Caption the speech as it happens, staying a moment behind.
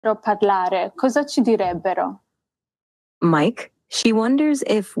parlare, cosa ci direbbero? Mike, she wonders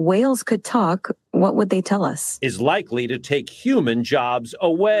if whales could talk, what would they tell us? Is likely to take human jobs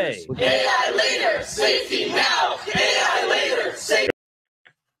away. AI later, safety now. AI later, safety.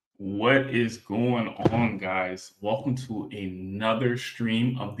 What is going on, guys? Welcome to another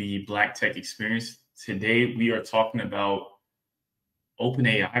stream of the Black Tech Experience. Today, we are talking about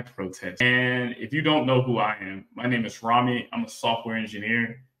OpenAI protests. And if you don't know who I am, my name is Rami. I'm a software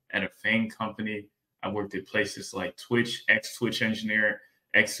engineer at a FAANG company. I worked at places like Twitch, ex-Twitch engineer,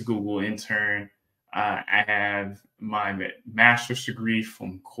 ex-Google intern. I have my master's degree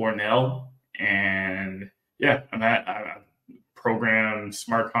from Cornell. And yeah, I programmed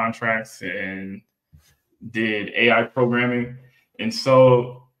smart contracts and did AI programming. And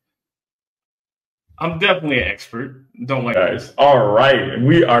so I'm definitely an expert. Don't like guys. All right,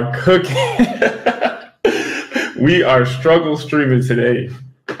 we are cooking. We are struggle streaming today.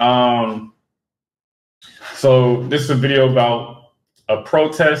 So this is a video about a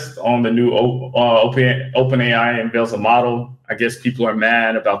protest on the new OpenAI unveils a model. I guess people are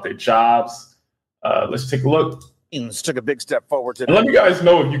mad about their jobs. Let's take a look. Took a big step forward today. And let me guys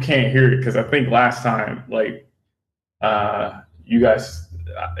know if you can't hear it, because I think last time, like, you guys,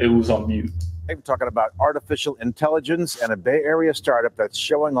 it was on mute. I'm talking about artificial intelligence and a Bay Area startup that's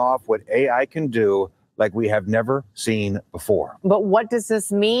showing off what AI can do like we have never seen before. But what does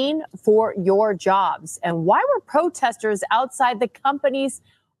this mean for your jobs? And why were protesters outside the company's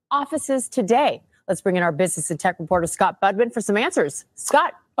offices today? Let's bring in our business and tech reporter, Scott Budman, for some answers.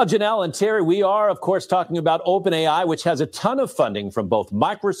 Scott. Janelle and Terry, we are, of course, talking about OpenAI, which has a ton of funding from both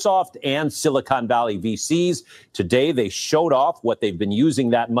Microsoft and Silicon Valley VCs. Today, they showed off what they've been using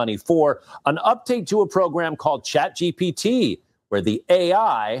that money for, an update to a program called ChatGPT, where the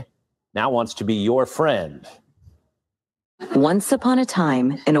AI now wants to be your friend. Once upon a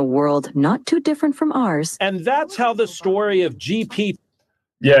time, in a world not too different from ours. And that's how the story of GPT.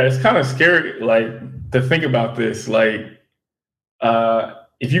 Yeah, it's kind of scary, like, to think about this. Like,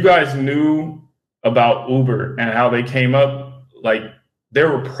 if you guys knew about Uber and how they came up, like, there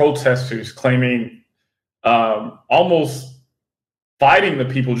were protesters claiming, almost fighting the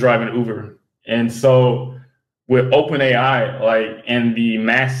people driving Uber. And so with OpenAI, like, and the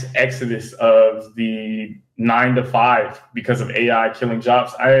mass exodus of the 9 to 5 because of AI killing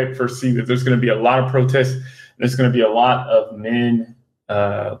jobs, I foresee that there's going to be a lot of protests. And there's going to be a lot of men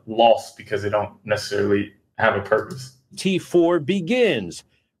lost because they don't necessarily have a purpose. T4 begins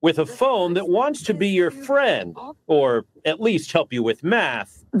with a phone that wants to be your friend, or at least help you with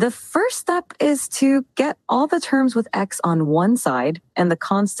math. The first step is to get all the terms with X on one side and the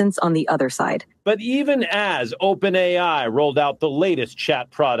constants on the other side. But even as OpenAI rolled out the latest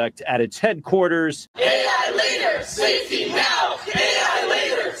chat product at its headquarters, AI later, safety now. AI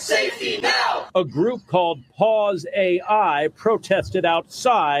later, safety now. A group called Pause AI protested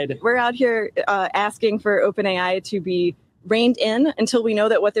outside. We're out here asking for OpenAI to be reined in until we know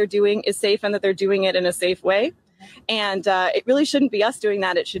that what they're doing is safe and that they're doing it in a safe way. And it really shouldn't be us doing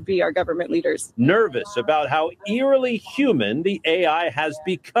that. It should be our government leaders. Nervous about how eerily human the AI has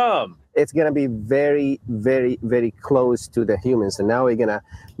become. It's going to be very, very, very close to the humans. And now we're going to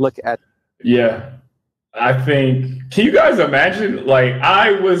look at. Yeah, I think, can you guys imagine? Like,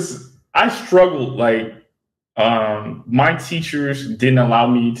 I struggled. Like, my teachers didn't allow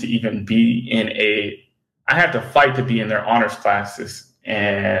me to even be I had to fight to be in their honors classes.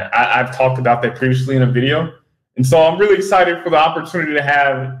 And I've talked about that previously in a video. And so I'm really excited for the opportunity to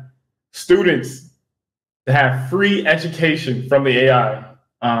have students to have free education from the AI.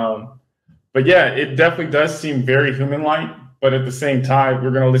 But yeah, it definitely does seem very human-like. But at the same time,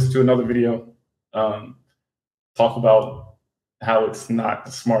 we're going to listen to another video, talk about how it's not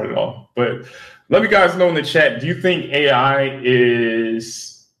smart at all. But let me guys know in the chat, do you think AI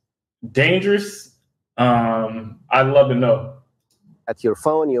is dangerous? I'd love to know. At your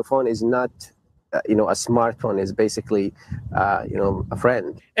phone is not, a smartphone is basically, a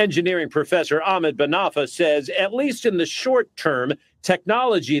friend. Engineering professor Ahmed Banafa says, at least in the short term,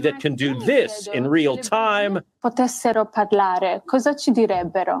 technology that can do this in real time. Potessero parlare, cosa ci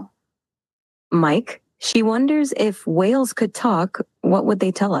direbbero? Mike, she wonders if whales could talk, what would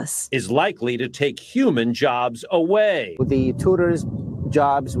they tell us? Is likely to take human jobs away. The tutors'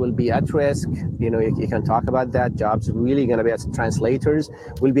 jobs will be at risk. You can talk about that. Jobs really going to be as translators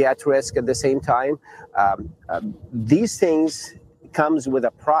will be at risk at the same time. These things comes with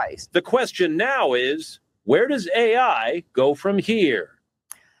a price. The question now is, where does AI go from here?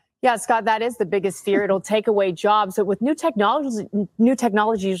 Yeah, Scott, that is the biggest fear. It'll take away jobs. So with new technology,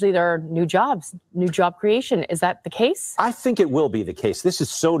 usually there are new jobs, new job creation. Is that the case? I think it will be the case. This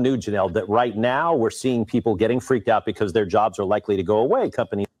is so new, Janelle, that right now we're seeing people getting freaked out because their jobs are likely to go away.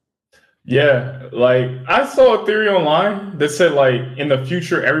 Companies. Yeah, like I saw a theory online that said like in the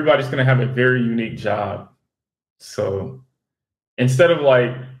future, everybody's going to have a very unique job. So instead of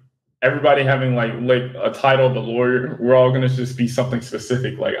like everybody having like a title of a lawyer, we're all going to just be something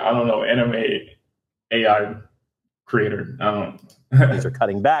specific. Like, I don't know, anime AI creator. These are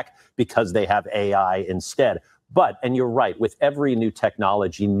cutting back because they have AI instead. But, and you're right, with every new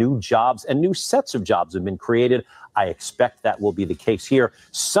technology, new jobs and new sets of jobs have been created. I expect that will be the case here.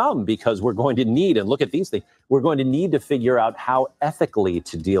 Some because we're going to need, and look at these things, we're going to need to figure out how ethically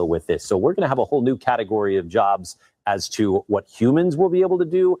to deal with this. So we're going to have a whole new category of jobs as to what humans will be able to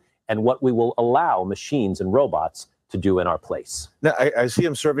do and what we will allow machines and robots to do in our place. Now, I see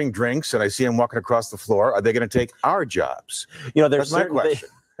him serving drinks and I see him walking across the floor. Are they going to take our jobs? You know, there's That's my question.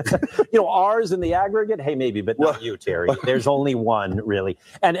 You know, ours in the aggregate, hey, maybe, but not you, Terry. There's only one, really.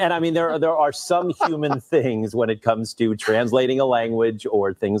 And I mean, there are some human things when it comes to translating a language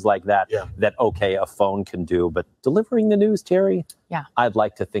or things like that, that, okay, a phone can do. But delivering the news, Terry, I'd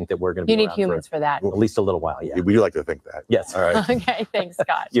like to think that we're going to be You need around humans for that. at least a little while, yeah. We do like to think that. Yes. All right. Okay, thanks,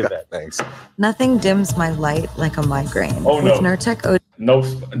 Scott. You bet. Thanks. Nothing dims my light like a migraine. Oh, no. With Nurtec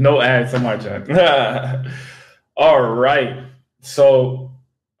No ads on my junk. All right. So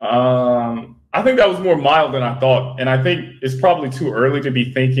I think that was more mild than I thought. And I think it's probably too early to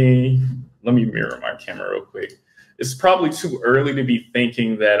be thinking. Let me mirror my camera real quick. It's probably too early to be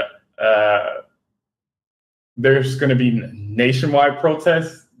thinking that there's going to be nationwide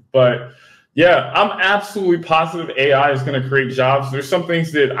protests. But yeah, I'm absolutely positive AI is going to create jobs. There's some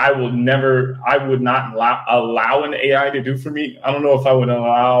things that I would not allow an AI to do for me. I don't know if I would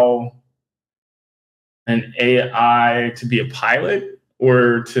allow an AI to be a pilot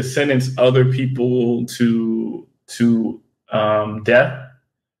or to sentence other people to death.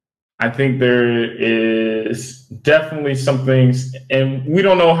 I think there is definitely some things, and we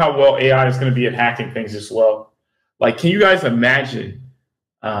don't know how well AI is going to be at hacking things as well. Like, can you guys imagine,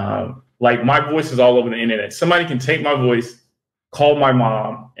 like my voice is all over the internet. Somebody can take my voice, call my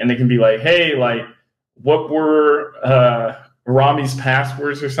mom, and they can be like, hey, like, what were Rami's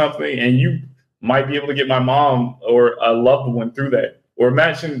passwords or something? And you might be able to get my mom or a loved one through that. Or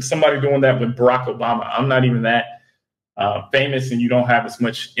imagine somebody doing that with Barack Obama. I'm not even that famous, and you don't have as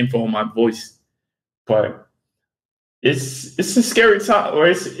much info on my voice. But it's a scary time, or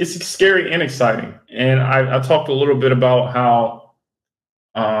it's scary and exciting. And I talked a little bit about how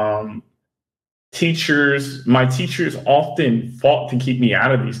my teachers often fought to keep me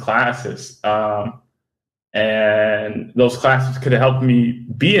out of these classes. And those classes could have helped me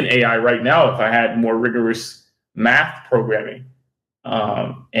be an AI right now if I had more rigorous math programming.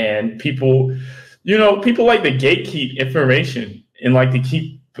 And people like to gatekeep information and like to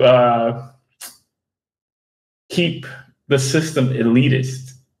keep the system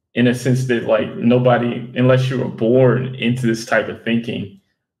elitist in a sense that like nobody, unless you were born into this type of thinking,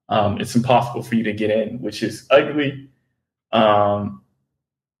 it's impossible for you to get in, which is ugly.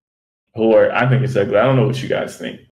 Or I think it's ugly. I don't know what you guys think.